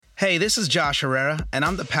Hey, this is Josh Herrera, and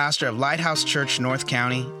I'm the pastor of Lighthouse Church, North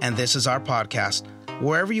County, and this is our podcast.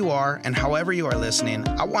 Wherever you are and however you are listening,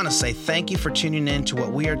 I want to say thank you for tuning in to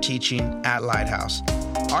what we are teaching at Lighthouse.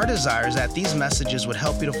 Our desire is that these messages would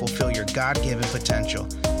help you to fulfill your God-given potential.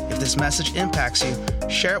 If this message impacts you,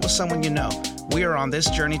 share it with someone you know. We are on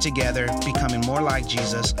this journey together, becoming more like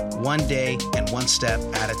Jesus, one day and one step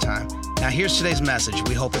at a time. Now here's today's message.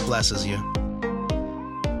 We hope it blesses you.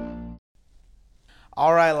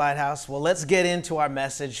 All right, Lighthouse. Well, let's get into our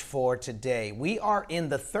message for today. We are in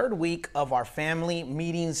the third week of our family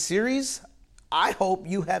meeting series. I hope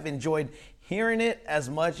you have enjoyed hearing it as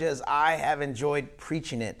much as I have enjoyed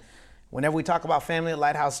preaching it. Whenever we talk about family at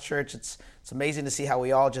Lighthouse Church, it's amazing to see how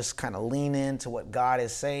we all just kind of lean into what God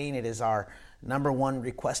is saying. It is our number one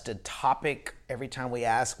requested topic every time we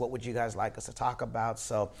ask, what would you guys like us to talk about?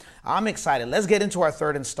 So I'm excited. Let's get into our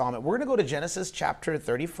third installment. We're going to go to Genesis chapter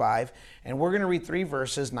 35, and we're going to read 3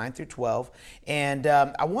 verses, 9 through 12. And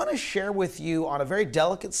I want to share with you on a very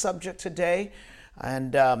delicate subject today,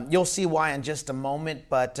 and you'll see why in just a moment.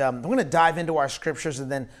 But we're going to dive into our scriptures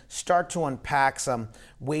and then start to unpack some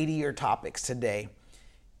weightier topics today.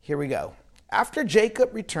 Here we go. After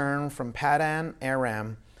Jacob returned from Paddan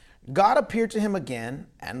Aram, God appeared to him again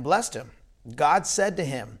and blessed him. God said to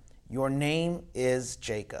him, "Your name is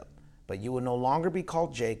Jacob, but you will no longer be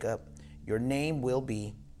called Jacob. Your name will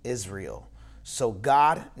be Israel." So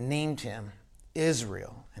God named him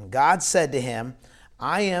Israel. And God said to him,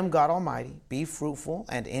 "I am God Almighty. Be fruitful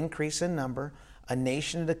and increase in number. A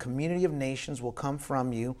nation and a community of nations will come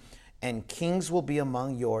from you, and kings will be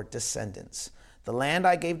among your descendants. The land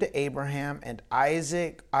I gave to Abraham and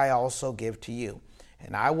Isaac I also give to you.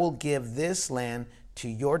 And I will give this land to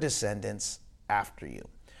your descendants after you."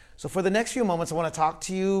 So for the next few moments, I want to talk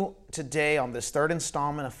to you today on this third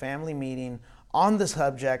installment of Family Meeting on the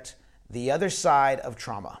subject, the other side of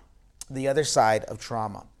trauma. The other side of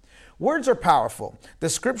trauma. Words are powerful. The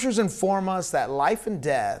scriptures inform us that life and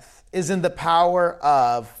death is in the power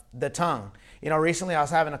of the tongue. You know, recently I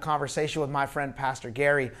was having a conversation with my friend, Pastor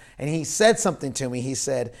Gary, and he said something to me. He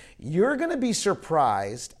said, "You're going to be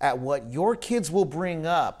surprised at what your kids will bring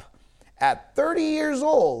up at 30 years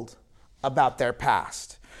old about their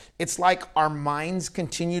past." It's like our minds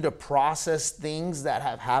continue to process things that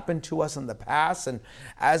have happened to us in the past. And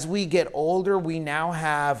as we get older, we now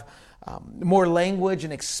have more language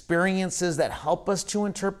and experiences that help us to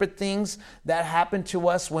interpret things that happened to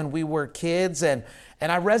us when we were kids. And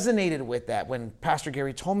I resonated with that when Pastor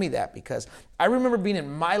Gary told me that, because I remember being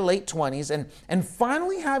in my late 20s and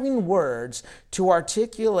finally having words to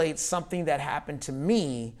articulate something that happened to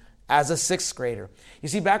me as a sixth grader. You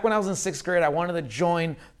see, back when I was in sixth grade, I wanted to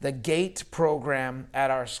join the GATE program at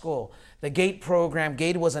our school. The GATE program,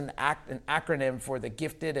 GATE was an acronym for the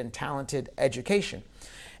Gifted and Talented Education.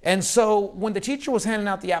 And so when the teacher was handing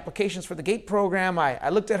out the applications for the GATE program, I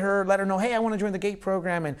looked at her, let her know, "Hey, I want to join the GATE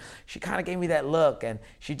program." And she kind of gave me that look, and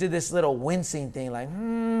she did this little wincing thing like,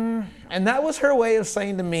 And that was her way of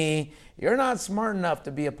saying to me, "You're not smart enough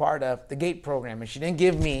to be a part of the GATE program." And she didn't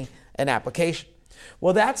give me an application.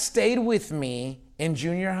 Well, that stayed with me in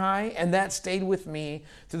junior high, and that stayed with me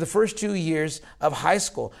through the first 2 years of high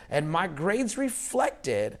school. And my grades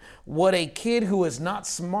reflected what a kid who is not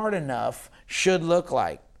smart enough should look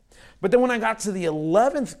like. But then when I got to the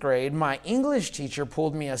 11th grade, my English teacher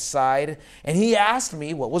pulled me aside and he asked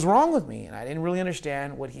me what was wrong with me. And I didn't really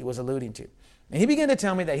understand what he was alluding to. And he began to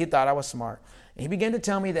tell me that he thought I was smart. And he began to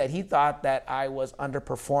tell me that he thought that I was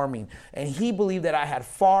underperforming. And he believed that I had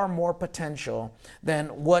far more potential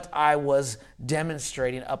than what I was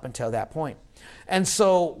demonstrating up until that point. And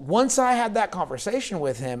so once I had that conversation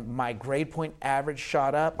with him, my grade point average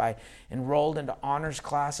shot up. I enrolled into honors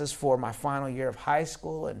classes for my final year of high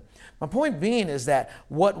school. And my point being is that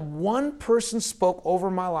what one person spoke over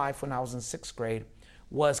my life when I was in sixth grade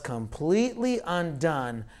was completely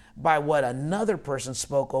undone by what another person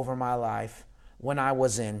spoke over my life when I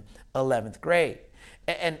was in 11th grade.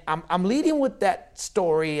 And I'm leading with that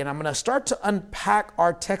story, and I'm going to start to unpack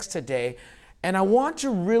our text today. And I want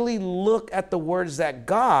to really look at the words that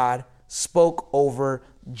God spoke over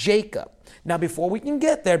Jacob. Now, before we can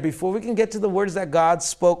get there, before we can get to the words that God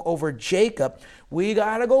spoke over Jacob, we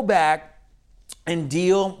got to go back and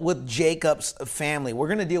deal with Jacob's family. We're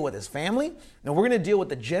going to deal with his family, and we're going to deal with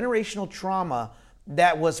the generational trauma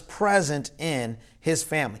that was present in his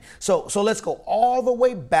family. So let's go all the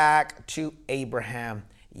way back to Abraham.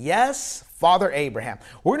 Yes, Father Abraham.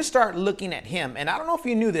 We're going to start looking at him. And I don't know if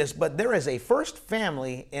you knew this, but there is a first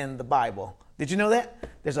family in the Bible. Did you know that?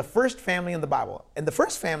 There's a first family in the Bible. And the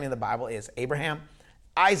first family in the Bible is Abraham,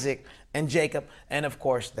 Isaac, and Jacob. And of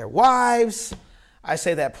course, their wives, I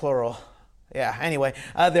say that plural. Yeah, anyway,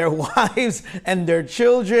 their wives and their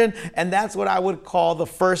children, and that's what I would call the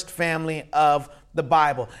first family of the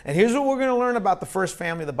Bible. And here's what we're going to learn about the first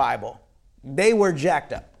family of the Bible. They were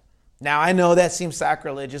jacked up. Now, I know that seems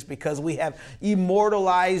sacrilegious because we have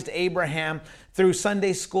immortalized Abraham through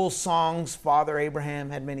Sunday school songs. Father Abraham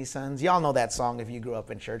had many sons. Y'all know that song if you grew up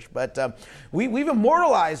in church. But we've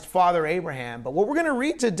immortalized Father Abraham. But what we're going to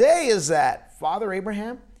read today is that Father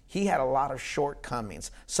Abraham, he had a lot of shortcomings.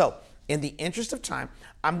 So in the interest of time,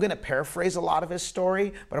 I'm going to paraphrase a lot of his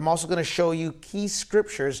story, but I'm also going to show you key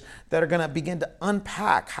scriptures that are going to begin to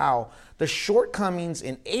unpack how the shortcomings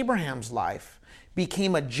in Abraham's life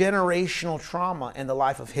became a generational trauma in the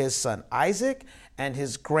life of his son Isaac and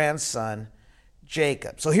his grandson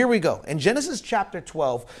Jacob. So here we go. In Genesis chapter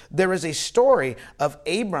 12, there is a story of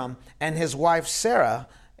Abram and his wife Sarah.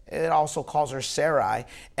 It also calls her Sarai.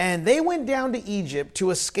 And they went down to Egypt to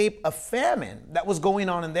escape a famine that was going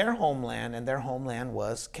on in their homeland, and their homeland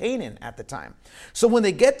was Canaan at the time. So when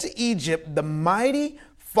they get to Egypt, the mighty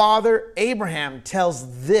father Abraham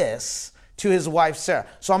tells this to his wife Sarah.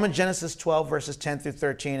 So I'm in Genesis 12, verses 10 through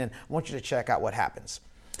 13, and I want you to check out what happens.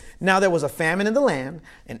 Now there was a famine in the land,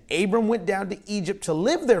 and Abram went down to Egypt to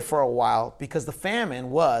live there for a while because the famine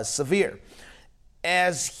was severe.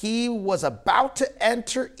 As he was about to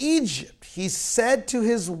enter Egypt, he said to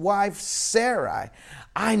his wife Sarai,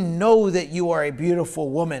 I know that you are a beautiful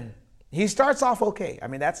woman. He starts off okay. I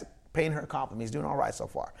mean, that's paying her a compliment. He's doing all right so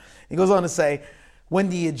far. He goes on to say, when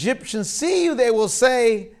the Egyptians see you, they will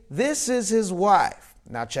say, this is his wife.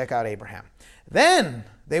 Now check out Abraham. Then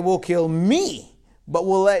they will kill me, but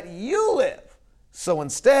will let you live. So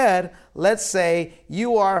instead, let's say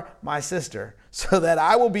you are my sister, so that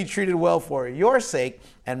I will be treated well for your sake,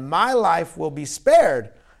 and my life will be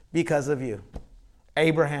spared because of you.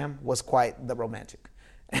 Abraham was quite the romantic.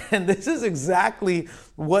 And this is exactly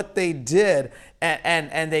what they did.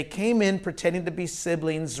 And they came in pretending to be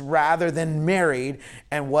siblings rather than married.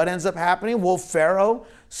 And what ends up happening? Well, Pharaoh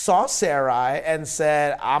saw Sarai and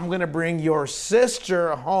said, I'm going to bring your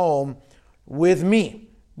sister home with me.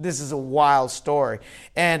 This is a wild story.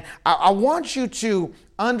 And I want you to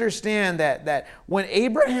understand that when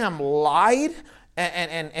Abraham lied,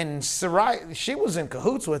 and Sarai, she was in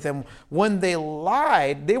cahoots with him. When they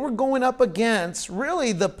lied, they were going up against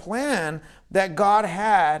really the plan that God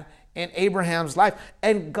had in Abraham's life.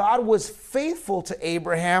 And God was faithful to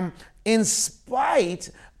Abraham in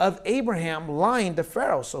spite of Abraham lying to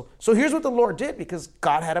Pharaoh. So here's what the Lord did, because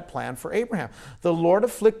God had a plan for Abraham. The Lord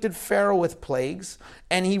afflicted Pharaoh with plagues,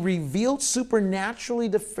 and he revealed supernaturally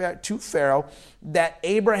to Pharaoh that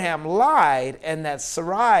Abraham lied and that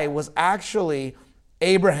Sarai was actually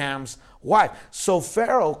Abraham's wife. So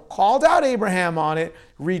Pharaoh called out Abraham on it,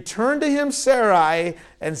 returned to him Sarai,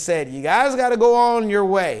 and said, you guys got to go on your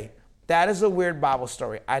way. That is a weird Bible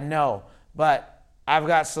story, I know, but I've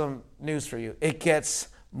got some news for you. It gets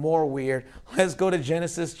more weird. Let's go to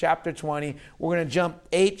Genesis chapter 20. We're going to jump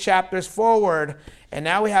 8 chapters forward, and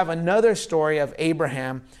now we have another story of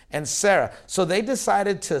Abraham and Sarah. So they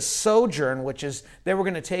decided to sojourn, which is they were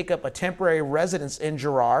going to take up a temporary residence in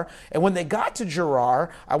Gerar. And when they got to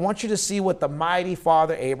Gerar, I want you to see what the mighty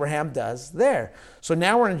father Abraham does there. So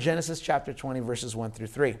now we're in Genesis chapter 20, verses 1 through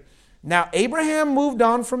 3. Now Abraham moved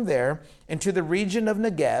on from there into the region of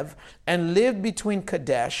Negev and lived between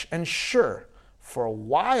Kadesh and Shur. For a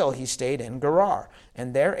while he stayed in Gerar.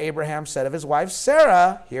 And there Abraham said of his wife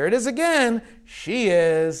Sarah, here it is again, she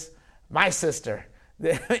is my sister.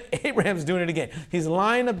 Abraham's doing it again. He's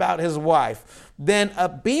lying about his wife. Then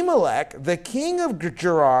Abimelech, the king of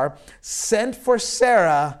Gerar, sent for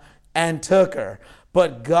Sarah and took her.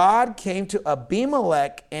 But God came to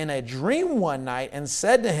Abimelech in a dream one night and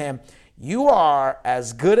said to him, you are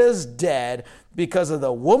as good as dead because of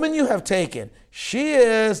the woman you have taken. She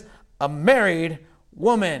is a married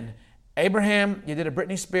woman. Abraham, you did a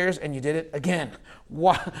Britney Spears and you did it again.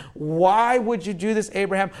 Why would you do this,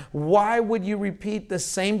 Abraham? Why would you repeat the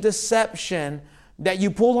same deception that you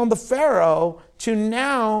pulled on the Pharaoh to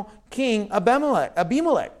now King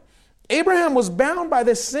Abimelech? Abraham was bound by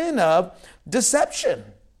the sin of deception.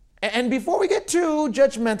 And before we get too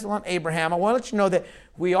judgmental on Abraham, I want to let you know that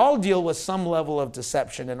we all deal with some level of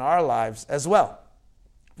deception in our lives as well.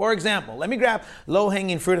 For example, let me grab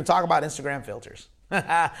low-hanging fruit and talk about Instagram filters.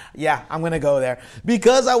 Yeah, I'm going to go there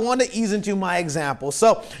because I want to ease into my example.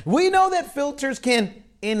 So we know that filters can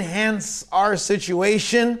enhance our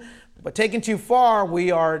situation, but taken too far, we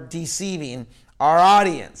are deceiving our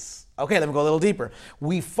audience. Okay, let me go a little deeper.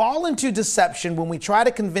 We fall into deception when we try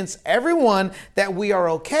to convince everyone that we are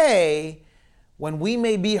okay when we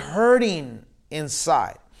may be hurting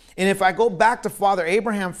inside. And if I go back to Father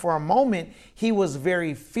Abraham for a moment, he was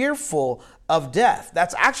very fearful of death.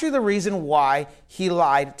 That's actually the reason why he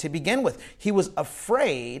lied to begin with. He was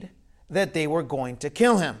afraid that they were going to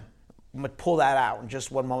kill him. I'm going to pull that out in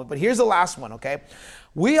just one moment. But here's the last one, okay?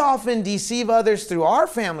 We often deceive others through our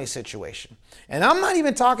family situation. And I'm not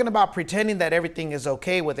even talking about pretending that everything is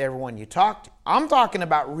okay with everyone you talk to. I'm talking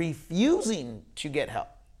about refusing to get help.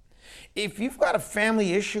 If you've got a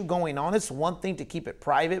family issue going on, it's one thing to keep it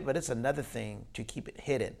private, but it's another thing to keep it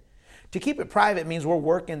hidden. To keep it private means we're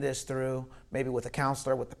working this through, maybe with a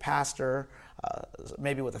counselor, with the pastor,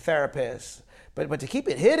 maybe with a therapist. But to keep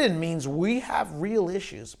it hidden means we have real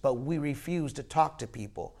issues, but we refuse to talk to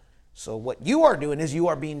people. So what you are doing is you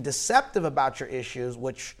are being deceptive about your issues,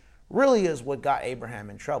 which really is what got Abraham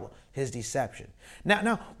in trouble, his deception.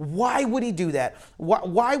 Now, why would he do that?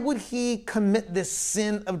 Why would he commit this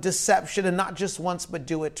sin of deception, and not just once, but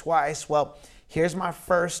do it twice? Well, here's my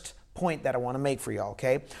first point that I want to make for y'all,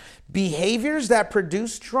 okay? Behaviors that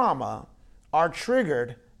produce trauma are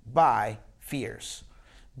triggered by fears.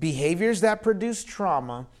 Behaviors that produce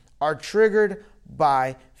trauma are triggered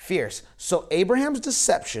by fears. So Abraham's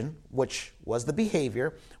deception, which was the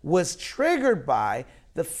behavior, was triggered by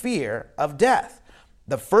the fear of death.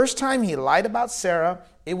 The first time he lied about Sarah,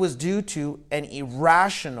 it was due to an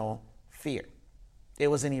irrational fear. It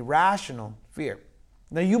was an irrational fear.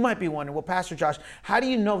 Now you might be wondering, well, Pastor Josh, how do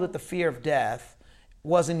you know that the fear of death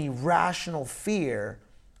was an irrational fear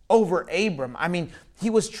over Abram? I mean, he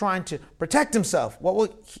was trying to protect himself. Well,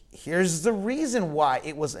 here's the reason why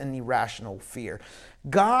it was an irrational fear.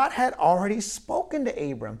 God had already spoken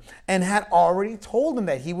to Abram and had already told him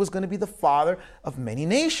that he was going to be the father of many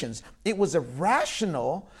nations. It was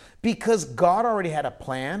irrational because God already had a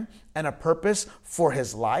plan and a purpose for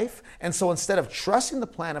his life. And so instead of trusting the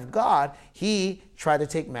plan of God, he tried to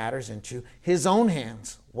take matters into his own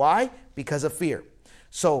hands. Why? Because of fear.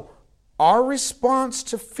 So our response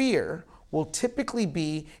to fear will typically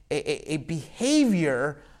be a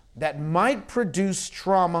behavior that might produce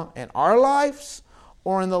trauma in our lives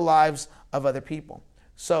or in the lives of other people.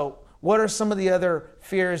 So what are some of the other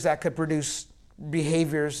fears that could produce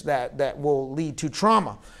behaviors that will lead to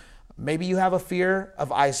trauma? Maybe you have a fear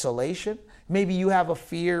of isolation. Maybe you have a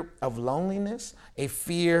fear of loneliness, a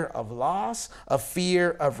fear of loss, a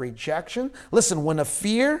fear of rejection. Listen, when a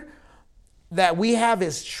fear that we have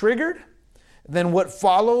is triggered, then what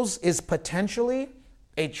follows is potentially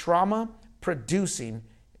a trauma-producing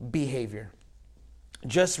behavior.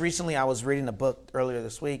 Just recently, I was reading a book earlier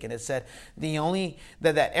this week, and it said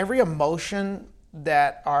that every emotion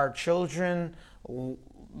that our children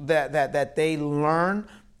that they learn,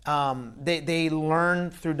 they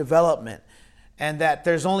learn through development, and that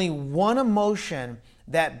there's only one emotion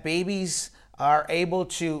that babies are able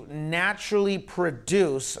to naturally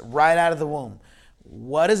produce right out of the womb.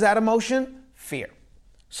 What is that emotion? Fear.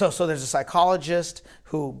 So there's a psychologist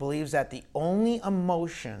who believes that the only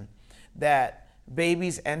emotion that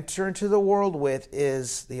babies enter into the world with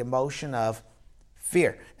is the emotion of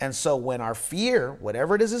fear. And so when our fear,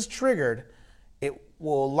 whatever it is triggered, it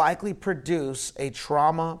will likely produce a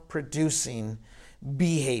trauma-producing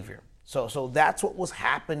behavior. So that's what was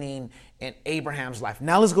happening in Abraham's life.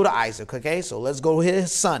 Now let's go to Isaac, okay? So let's go to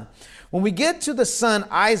his son. When we get to the son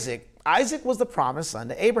Isaac, Isaac was the promised son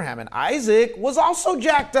to Abraham, and Isaac was also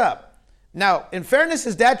jacked up. Now, in fairness,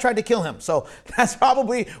 his dad tried to kill him, so that's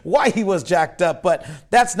probably why he was jacked up, but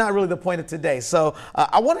that's not really the point of today. So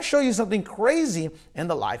I want to show you something crazy in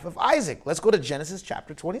the life of Isaac. Let's go to Genesis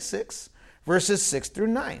chapter 26, verses 6 through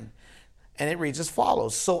 9, and it reads as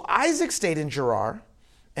follows. So Isaac stayed in Gerar,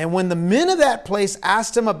 and when the men of that place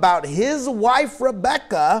asked him about his wife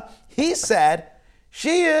Rebekah, he said,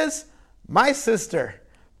 "She is my sister."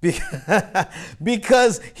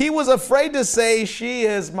 Because he was afraid to say, "She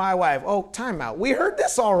is my wife." Oh, time out. We heard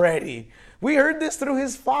this already. We heard this through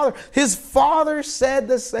his father. His father said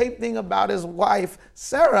the same thing about his wife,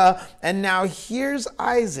 Sarah. And now here's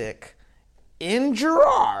Isaac in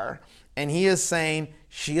Gerar, and he is saying,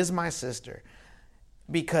 "She is my sister,"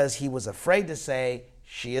 because he was afraid to say,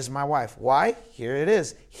 "She is my wife." Why? Here it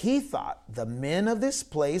is. He thought the men of this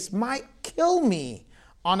place might kill me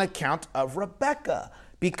on account of Rebekah,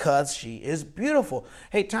 because she is beautiful.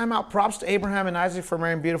 Hey, time out. Props to Abraham and Isaac for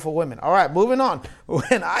marrying beautiful women. All right, moving on.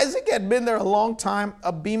 When Isaac had been there a long time,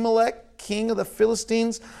 Abimelech, king of the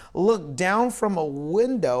Philistines, looked down from a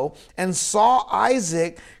window and saw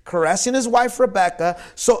Isaac caressing his wife Rebekah.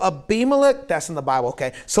 So Abimelech, that's in the Bible,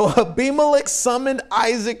 okay. So Abimelech summoned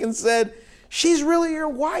Isaac and said, "She's really your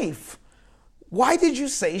wife. Why did you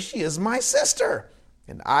say she is my sister?"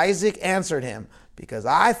 And Isaac answered him, because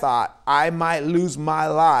I thought I might lose my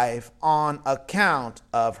life on account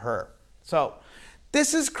of her. So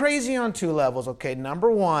this is crazy on two levels, okay?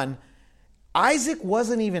 Number one, Isaac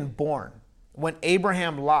wasn't even born when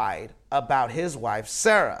Abraham lied about his wife,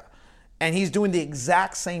 Sarah. And he's doing the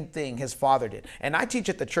exact same thing his father did. And I teach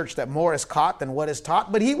at the church that more is caught than what is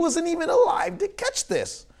taught, but he wasn't even alive to catch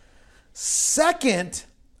this. Second,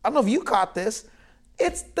 I don't know if you caught this,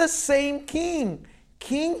 it's the same king.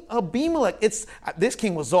 King Abimelech. This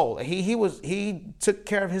king was old. He took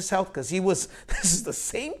care of his health because this is the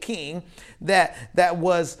same king that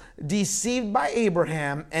was deceived by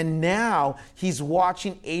Abraham, and now he's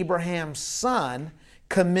watching Abraham's son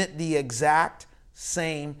commit the exact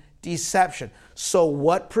same deception. So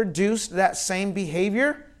what produced that same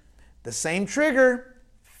behavior? The same trigger,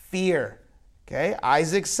 fear. Okay,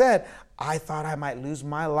 Isaac said, I thought I might lose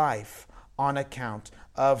my life on account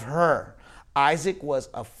of her. Isaac was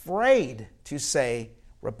afraid to say,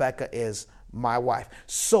 Rebekah is my wife.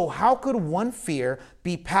 So how could one fear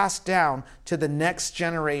be passed down to the next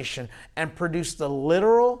generation and produce the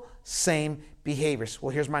literal same behaviors?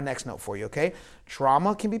 Well, here's my next note for you, okay?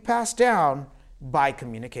 Trauma can be passed down by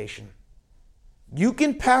communication. You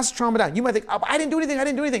can pass trauma down. You might think, oh, I didn't do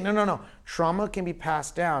anything. No. Trauma can be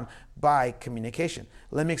passed down by communication.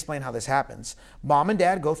 Let me explain how this happens. Mom and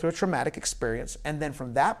dad go through a traumatic experience, and then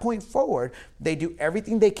from that point forward, they do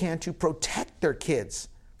everything they can to protect their kids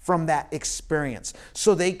from that experience.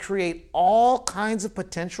 So they create all kinds of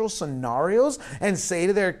potential scenarios and say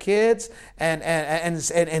to their kids, and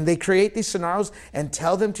they create these scenarios and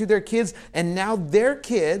tell them to their kids, and now their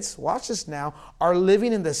kids, watch this now, are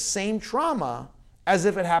living in the same trauma as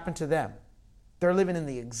if it happened to them. They're living in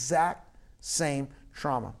the exact same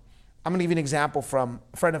trauma. I'm going to give you an example from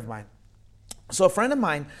a friend of mine. So a friend of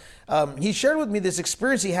mine, he shared with me this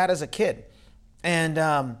experience he had as a kid.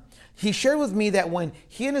 And he shared with me that when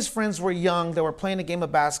he and his friends were young, they were playing a game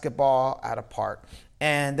of basketball at a park.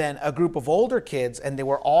 And then a group of older kids, and they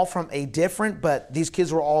were all from but these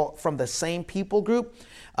kids were all from the same people group,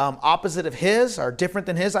 opposite of his, or different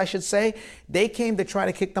than his, I should say. They came to try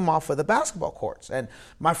to kick them off of the basketball courts. And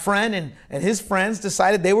my friend and his friends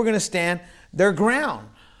decided they were going to stand their ground.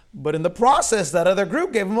 But in the process, that other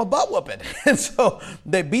group gave them a butt whooping. And so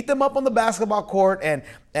they beat them up on the basketball court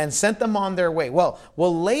and sent them on their way. Well,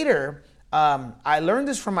 later, I learned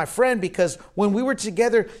this from my friend because when we were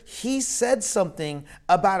together, he said something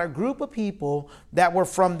about a group of people that were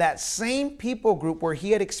from that same people group where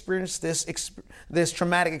he had experienced this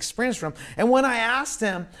traumatic experience from. And when I asked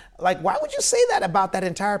him, like, why would you say that about that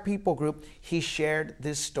entire people group? He shared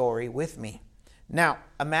this story with me. Now,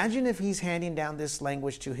 imagine if he's handing down this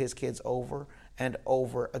language to his kids over and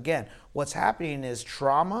over again. What's happening is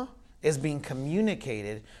trauma is being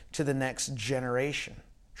communicated to the next generation.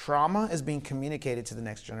 Trauma is being communicated to the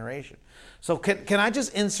next generation. So can I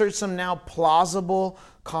just insert some now plausible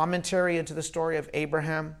commentary into the story of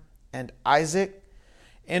Abraham and Isaac?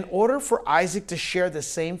 In order for Isaac to share the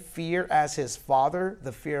same fear as his father,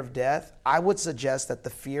 the fear of death, I would suggest that the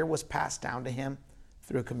fear was passed down to him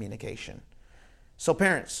through communication. So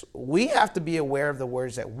parents, we have to be aware of the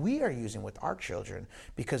words that we are using with our children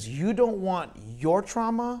because you don't want your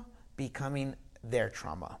trauma becoming their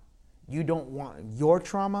trauma. You don't want your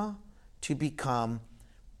trauma to become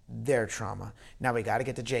their trauma. Now we got to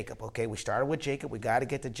get to Jacob, okay? We started with Jacob. We got to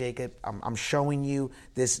get to Jacob. I'm showing you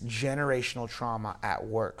this generational trauma at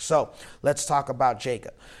work. So let's talk about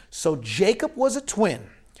Jacob. So Jacob was a twin,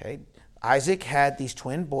 okay? Isaac had these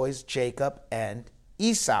twin boys, Jacob and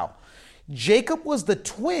Esau. Jacob was the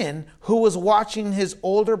twin who was watching his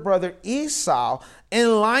older brother Esau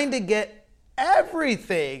in line to get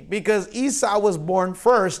everything because Esau was born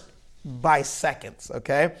first by seconds,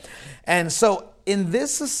 okay? And so in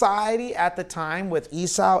this society at the time with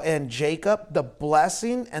Esau and Jacob, the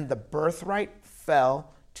blessing and the birthright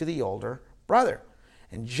fell to the older brother.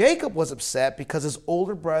 And Jacob was upset because his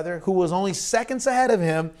older brother, who was only seconds ahead of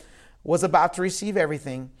him, was about to receive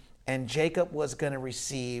everything, and Jacob was going to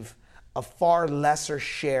receive a far lesser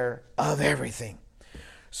share of everything.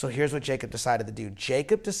 So here's what Jacob decided to do.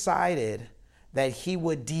 Jacob decided that he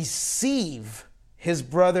would deceive his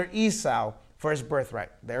brother Esau for his birthright.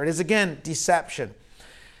 There it is again, deception.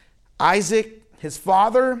 Isaac, his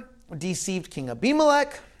father, deceived King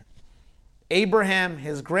Abimelech. Abraham,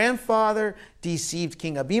 his grandfather, deceived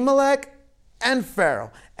King Abimelech and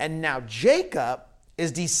Pharaoh. And now Jacob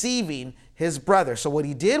is deceiving his brother. So what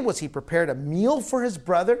he did was he prepared a meal for his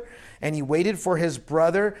brother, and he waited for his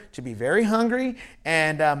brother to be very hungry.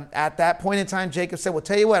 And at that point in time, Jacob said, well,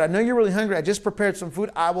 tell you what, I know you're really hungry. I just prepared some food.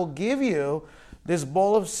 I will give you this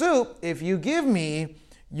bowl of soup if you give me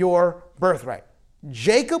your birthright.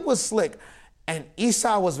 Jacob was slick, and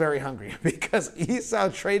Esau was very hungry because Esau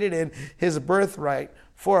traded in his birthright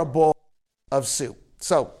for a bowl of soup.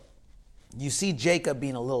 So you see Jacob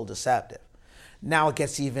being a little deceptive. Now it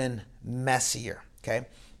gets even messier, okay?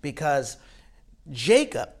 Because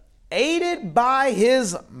Jacob, aided by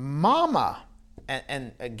his mama,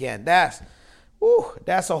 and again, that's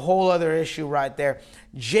a whole other issue right there.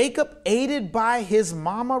 Jacob, aided by his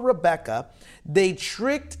mama Rebekah, they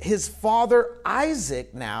tricked his father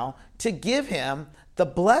Isaac now to give him the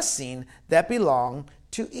blessing that belonged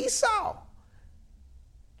to Esau.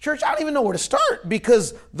 Church, I don't even know where to start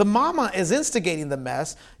because the mama is instigating the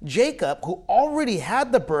mess. Jacob, who already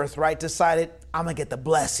had the birthright, decided, I'm going to get the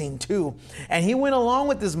blessing too. And he went along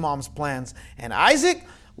with his mom's plans. And Isaac,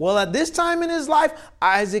 well, at this time in his life,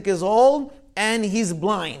 Isaac is old and he's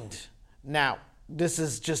blind. Now, this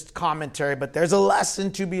is just commentary, but there's a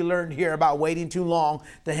lesson to be learned here about waiting too long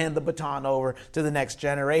to hand the baton over to the next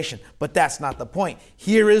generation. But that's not the point.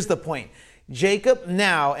 Here is the point. Jacob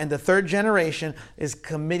now, in the third generation, is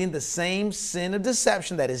committing the same sin of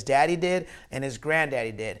deception that his daddy did and his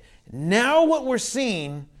granddaddy did. Now what we're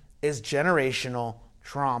seeing is generational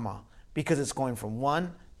trauma because it's going from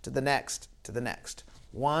one to the next, to the next,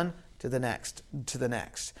 one to the next, to the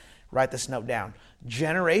next. Write this note down.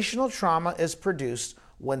 Generational trauma is produced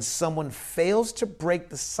when someone fails to break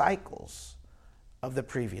the cycles of the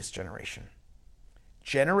previous generation.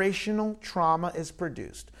 Generational trauma is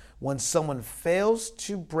produced when someone fails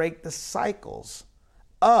to break the cycles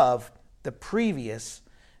of the previous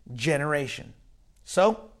generation.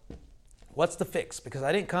 So, what's the fix? Because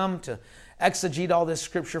I didn't come to exegete all this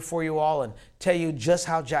scripture for you all and tell you just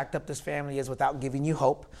how jacked up this family is without giving you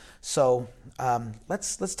hope. So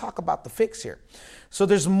let's talk about the fix here. So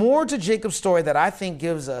there's more to Jacob's story that I think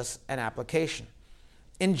gives us an application.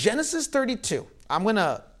 In Genesis 32, I'm going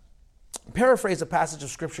to paraphrase a passage of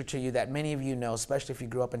scripture to you that many of you know, especially if you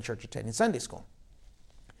grew up in church attending Sunday school.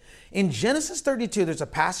 In Genesis 32, there's a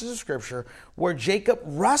passage of scripture where Jacob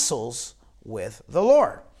wrestles with the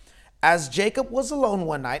Lord. As Jacob was alone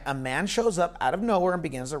one night, a man shows up out of nowhere and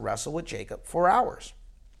begins to wrestle with Jacob for hours.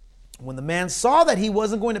 When the man saw that he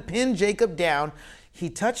wasn't going to pin Jacob down, he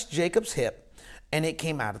touched Jacob's hip and it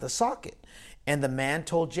came out of the socket. And the man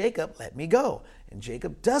told Jacob, let me go. And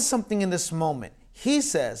Jacob does something in this moment. He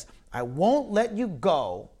says, I won't let you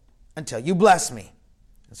go until you bless me.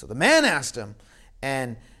 And so the man asked him,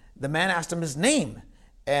 his name.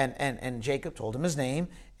 And Jacob told him his name.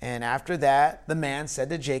 And after that, the man said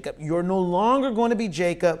to Jacob, you're no longer going to be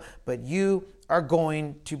Jacob, but you are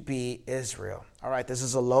going to be Israel. All right, this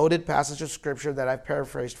is a loaded passage of scripture that I've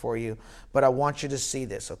paraphrased for you, but I want you to see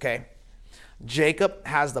this, okay? Jacob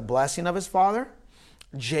has the blessing of his father.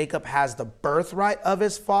 Jacob has the birthright of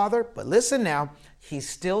his father. But listen now, he's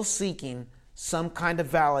still seeking some kind of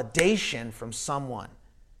validation from someone.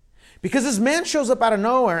 Because this man shows up out of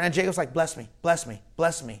nowhere and Jacob's like, bless me, bless me,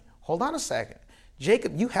 bless me. Hold on a second.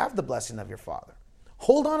 Jacob, you have the blessing of your father.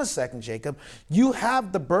 Hold on a second, Jacob. You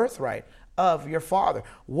have the birthright of your father.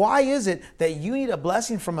 Why is it that you need a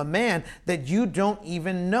blessing from a man that you don't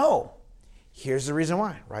even know? Here's the reason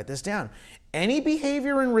why. Write this down. Any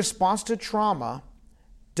behavior in response to trauma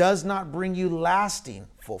does not bring you lasting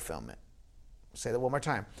fulfillment. I'll say that one more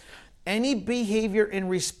time. Any behavior in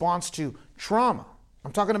response to trauma,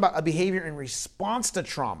 I'm talking about a behavior in response to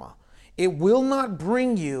trauma, it will not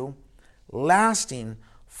bring you lasting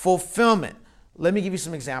fulfillment. Let me give you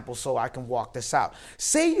some examples so I can walk this out.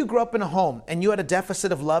 Say you grew up in a home and you had a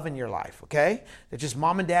deficit of love in your life, okay? That just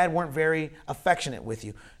mom and dad weren't very affectionate with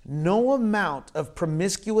you. No amount of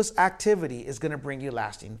promiscuous activity is going to bring you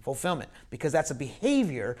lasting fulfillment because that's a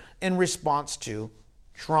behavior in response to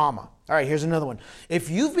trauma. All right, here's another one. If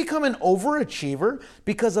you've become an overachiever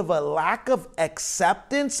because of a lack of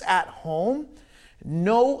acceptance at home,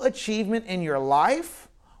 no achievement in your life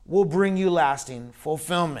will bring you lasting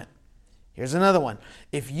fulfillment. Here's another one.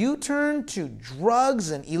 If you turn to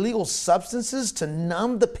drugs and illegal substances to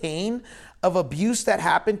numb the pain of abuse that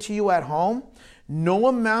happened to you at home, no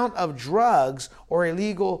amount of drugs or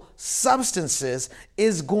illegal substances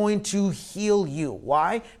is going to heal you.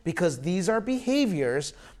 Why? Because these are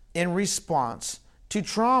behaviors in response to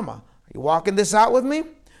trauma. Are you walking this out with me?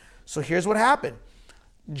 So here's what happened.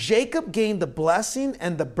 Jacob gained the blessing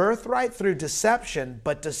and the birthright through deception,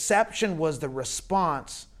 but deception was the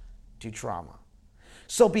response to trauma.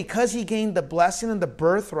 So because he gained the blessing and the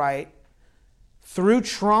birthright through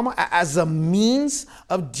trauma as a means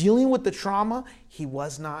of dealing with the trauma, he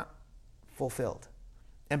was not fulfilled.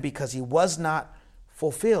 And because he was not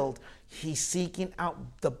fulfilled, he's seeking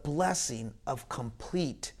out the blessing of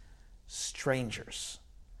complete strangers.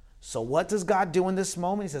 So what does God do in this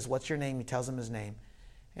moment? He says, what's your name? He tells him his name.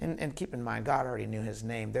 And keep in mind, God already knew his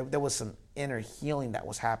name. There was some inner healing that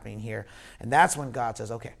was happening here. And that's when God says,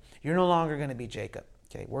 okay, you're no longer going to be Jacob.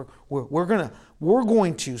 Okay, we're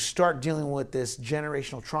going to start dealing with this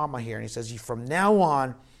generational trauma here. And he says, from now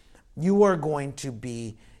on, you are going to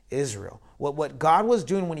be Israel. What God was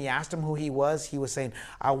doing when he asked him who he was saying,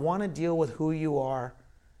 I want to deal with who you are,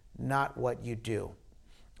 not what you do.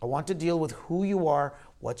 I want to deal with who you are.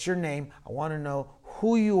 What's your name? I want to know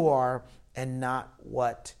who you are and not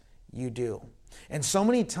what you do. And so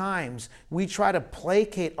many times we try to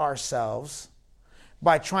placate ourselves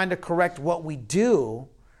by trying to correct what we do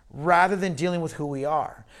rather than dealing with who we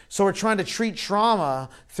are. So we're trying to treat trauma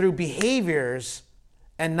through behaviors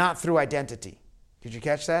and not through identity. Did you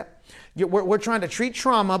catch that? We're trying to treat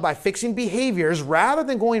trauma by fixing behaviors rather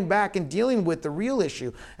than going back and dealing with the real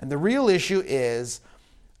issue. And the real issue is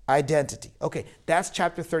identity. Okay, that's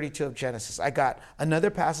chapter 32 of Genesis. I got another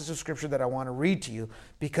passage of scripture that I want to read to you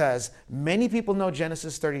because many people know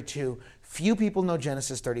Genesis 32. Few people know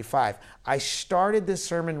Genesis 35. I started this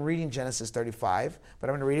sermon reading Genesis 35, but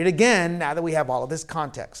I'm going to read it again now that we have all of this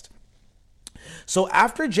context. So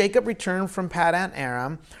after Jacob returned from Paddan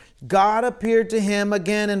Aram, God appeared to him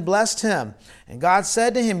again and blessed him. And God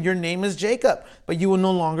said to him, your name is Jacob, but you will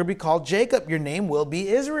no longer be called Jacob. Your name will be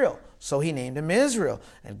Israel. So he named him Israel.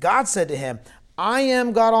 And God said to him, I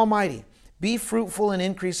am God Almighty. Be fruitful and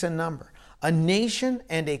increase in number. A nation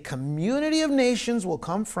and a community of nations will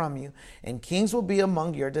come from you, and kings will be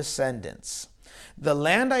among your descendants. The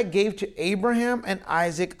land I gave to Abraham and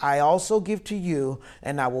Isaac, I also give to you,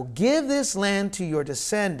 and I will give this land to your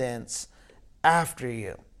descendants after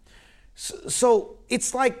you. So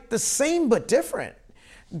it's like the same but different.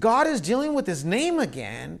 God is dealing with his name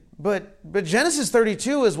again, but Genesis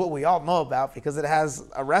 32 is what we all know about because it has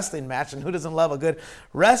a wrestling match, and who doesn't love a good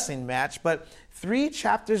wrestling match? But 3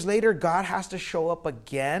 chapters later, God has to show up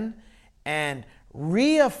again and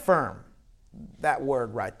reaffirm that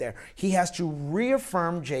word right there. He has to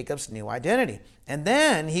reaffirm Jacob's new identity. And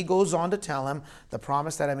then he goes on to tell him, the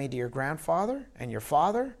promise that I made to your grandfather and your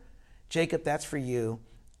father, Jacob, that's for you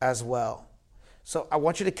as well. So I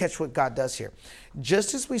want you to catch what God does here.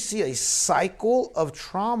 Just as we see a cycle of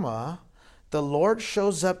trauma, the Lord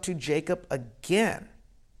shows up to Jacob again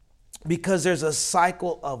because there's a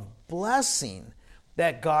cycle of blessing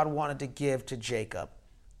that God wanted to give to Jacob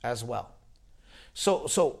as well.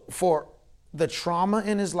 So for the trauma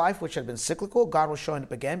in his life, which had been cyclical, God was showing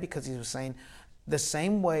up again because he was saying, the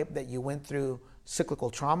same way that you went through cyclical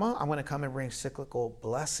trauma, I'm going to come and bring cyclical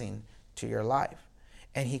blessing to your life.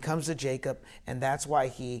 And he comes to Jacob, and that's why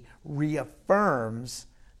he reaffirms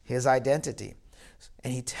his identity.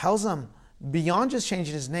 And he tells him, beyond just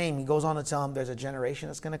changing his name, he goes on to tell him there's a generation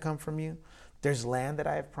that's going to come from you. There's land that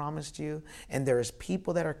I have promised you, and there is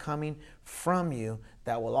people that are coming from you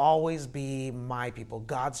that will always be my people,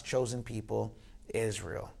 God's chosen people,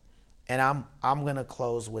 Israel. And I'm going to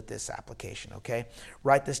close with this application, okay?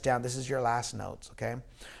 Write this down. This is your last notes, okay?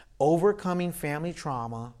 Overcoming family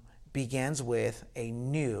trauma begins with a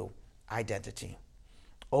new identity.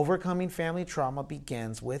 Overcoming family trauma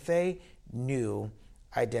begins with a new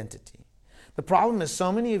identity. The problem is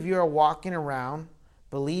so many of you are walking around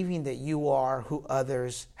believing that you are who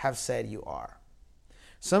others have said you are.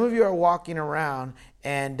 Some of you are walking around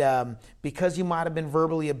and because you might have been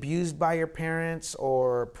verbally abused by your parents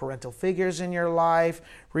or parental figures in your life,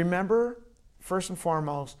 remember, first and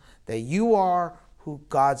foremost, that you are who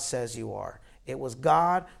God says you are. It was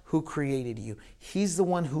God who created you. He's the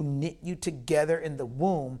one who knit you together in the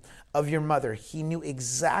womb of your mother. He knew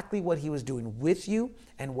exactly what he was doing with you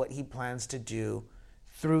and what he plans to do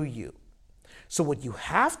through you. So what you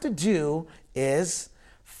have to do is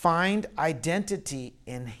find identity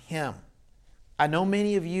in him. I know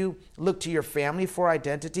many of you look to your family for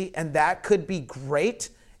identity, and that could be great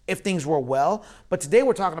if things were well. But today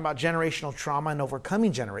we're talking about generational trauma and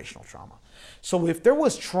overcoming generational trauma. So if there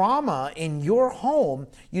was trauma in your home,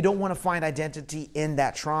 you don't want to find identity in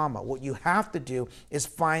that trauma. What you have to do is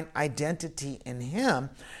find identity in him.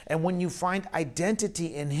 And when you find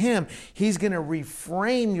identity in him, he's going to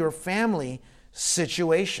reframe your family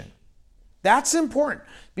situation. That's important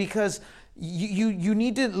because you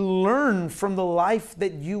need to learn from the life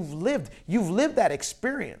that you've lived. You've lived that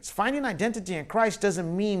experience. Finding identity in Christ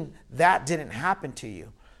doesn't mean that didn't happen to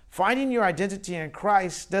you. Finding your identity in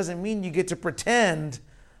Christ doesn't mean you get to pretend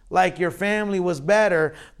like your family was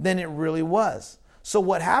better than it really was. So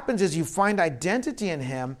what happens is you find identity in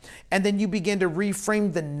him, and then you begin to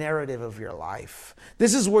reframe the narrative of your life.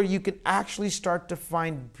 This is where you can actually start to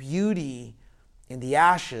find beauty in the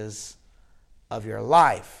ashes of your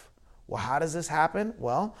life. Well, how does this happen?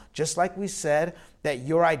 Well, just like we said that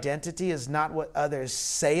your identity is not what others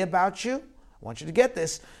say about you, I want you to get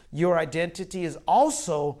this. Your identity is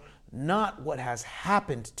also not what has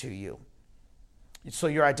happened to you. So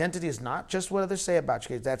your identity is not just what others say about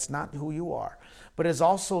you. That's not who you are. But it's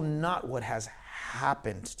also not what has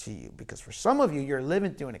happened to you. Because for some of you, you're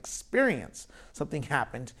living through an experience. Something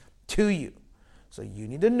happened to you. So you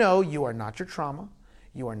need to know you are not your trauma.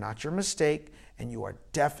 You are not your mistake. And you are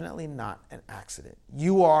definitely not an accident.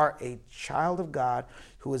 You are a child of God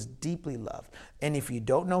who is deeply loved. And if you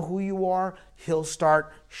don't know who you are, he'll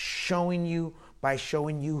start showing you by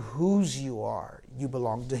showing you whose you are. You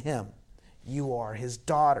belong to him. You are his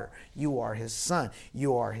daughter. You are his son.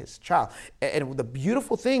 You are his child. And the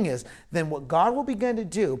beautiful thing is, then what God will begin to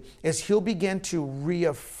do is he'll begin to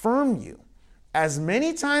reaffirm you as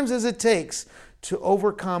many times as it takes to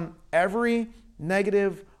overcome every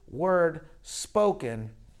negative word spoken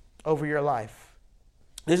over your life.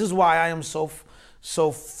 This is why I am so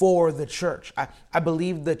for the church. I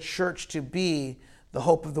believe the church to be the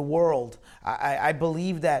hope of the world. I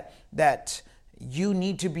believe that you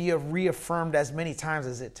need to be reaffirmed as many times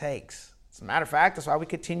as it takes. As a matter of fact, that's why we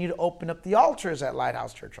continue to open up the altars at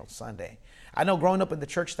Lighthouse Church on Sunday. I know growing up in the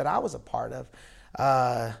church that I was a part of,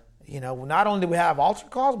 not only did we have altar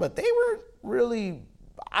calls, but they were really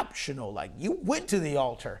optional. Like, you went to the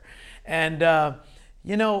altar. And,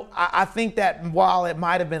 I think that while it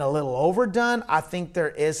might have been a little overdone, I think there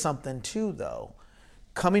is something too, though,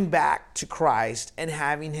 coming back to Christ and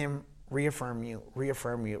having him reaffirm you.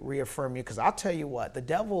 Because I'll tell you what, the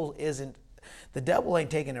devil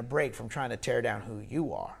ain't taking a break from trying to tear down who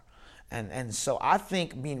you are. And so I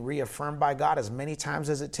think being reaffirmed by God as many times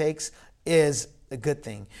as it takes is a good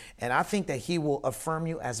thing. And I think that he will affirm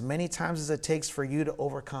you as many times as it takes for you to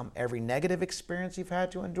overcome every negative experience you've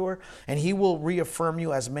had to endure. And he will reaffirm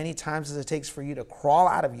you as many times as it takes for you to crawl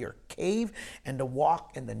out of your cave and to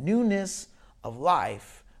walk in the newness of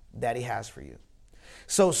life that he has for you.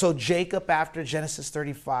 So Jacob, after Genesis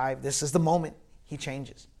 35, this is the moment he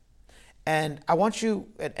changes. And I want you,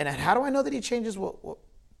 and how do I know that he changes? Well,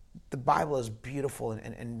 the Bible is beautiful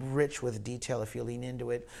and rich with detail if you lean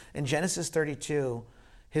into it. In Genesis 32,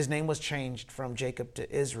 his name was changed from Jacob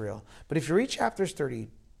to Israel. But if you read chapters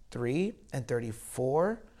 33 and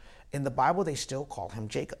 34, in the Bible, they still call him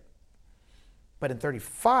Jacob. But in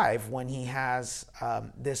 35, when he has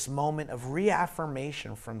this moment of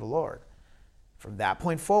reaffirmation from the Lord, from that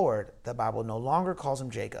point forward, the Bible no longer calls him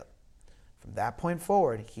Jacob. From that point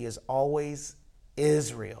forward, he is always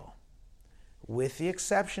Israel, with the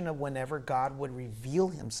exception of whenever God would reveal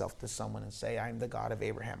himself to someone and say, I'm the God of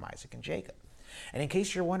Abraham, Isaac, and Jacob. And in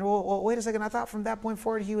case you're wondering, well, wait a second, I thought from that point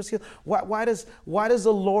forward he was healed. Why does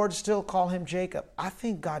the Lord still call him Jacob? I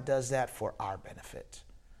think God does that for our benefit,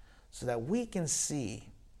 so that we can see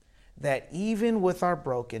that even with our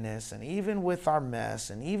brokenness and even with our mess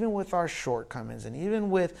and even with our shortcomings and even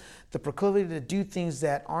with the proclivity to do things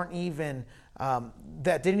that aren't even,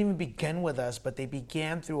 that didn't even begin with us, but they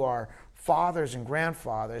began through our fathers and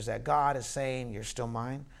grandfathers, that God is saying, you're still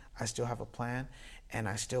mine, I still have a plan, and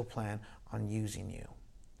I still plan on using you.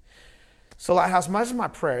 So Lighthouse, this is my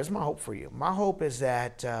prayer, this is my hope for you. My hope is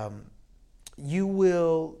that you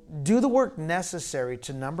will do the work necessary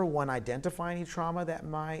to, number one, identify any trauma that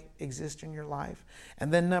might exist in your life.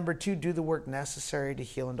 And then number two, do the work necessary to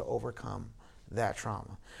heal and to overcome that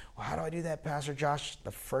trauma. Well, how do I do that, Pastor Josh?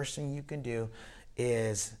 The first thing you can do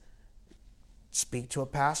is speak to a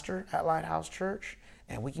pastor at Lighthouse Church,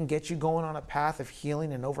 and we can get you going on a path of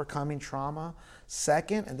healing and overcoming trauma.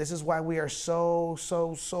 Second, and this is why we are so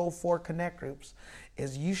for connect groups,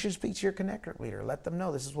 is you should speak to your connect group leader. Let them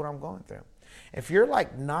know this is what I'm going through. If you're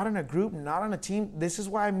like not in a group, not on a team, this is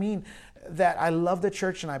why I mean that I love the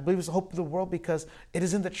church and I believe it's the hope of the world, because it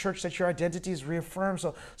is in the church that your identity is reaffirmed.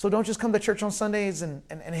 So don't just come to church on Sundays and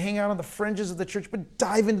hang out on the fringes of the church, but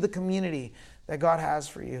dive into the community that God has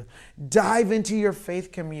for you. Dive into your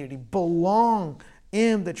faith community. Belong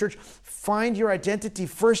in the church. Find your identity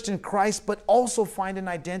first in Christ, but also find an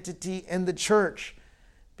identity in the church,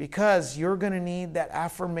 because you're going to need that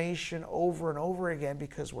affirmation over and over again,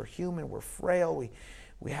 because we're human, we're frail,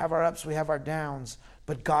 we have our ups, we have our downs,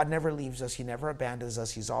 but God never leaves us. He never abandons us.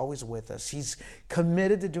 He's always with us. He's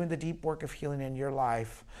committed to doing the deep work of healing in your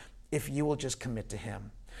life if you will just commit to him.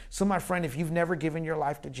 So my friend, if you've never given your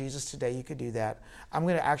life to Jesus today, you could do that. I'm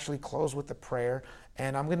going to actually close with a prayer,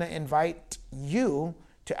 and I'm going to invite you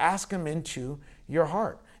to ask him into your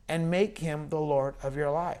heart and make him the Lord of your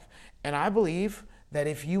life. And I believe that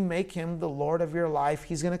if you make him the Lord of your life,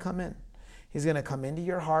 he's going to come in. He's going to come into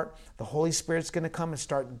your heart. The Holy Spirit's going to come and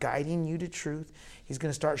start guiding you to truth. He's going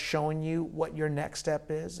to start showing you what your next step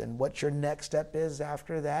is and what your next step is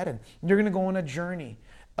after that. And you're going to go on a journey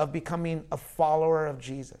of becoming a follower of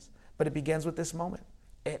Jesus. But it begins with this moment.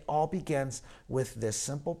 It all begins with this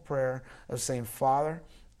simple prayer of saying, Father,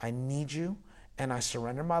 I need you and I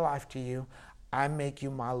surrender my life to you. I make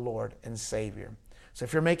you my Lord and Savior. So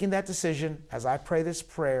if you're making that decision, as I pray this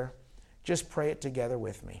prayer, just pray it together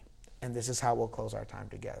with me. And this is how we'll close our time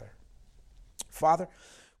together. Father,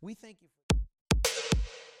 we thank you.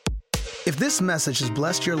 If this message has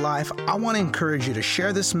blessed your life, I want to encourage you to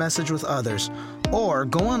share this message with others, or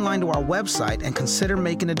go online to our website and consider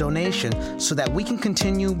making a donation so that we can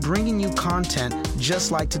continue bringing you content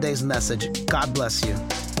just like today's message. God bless you.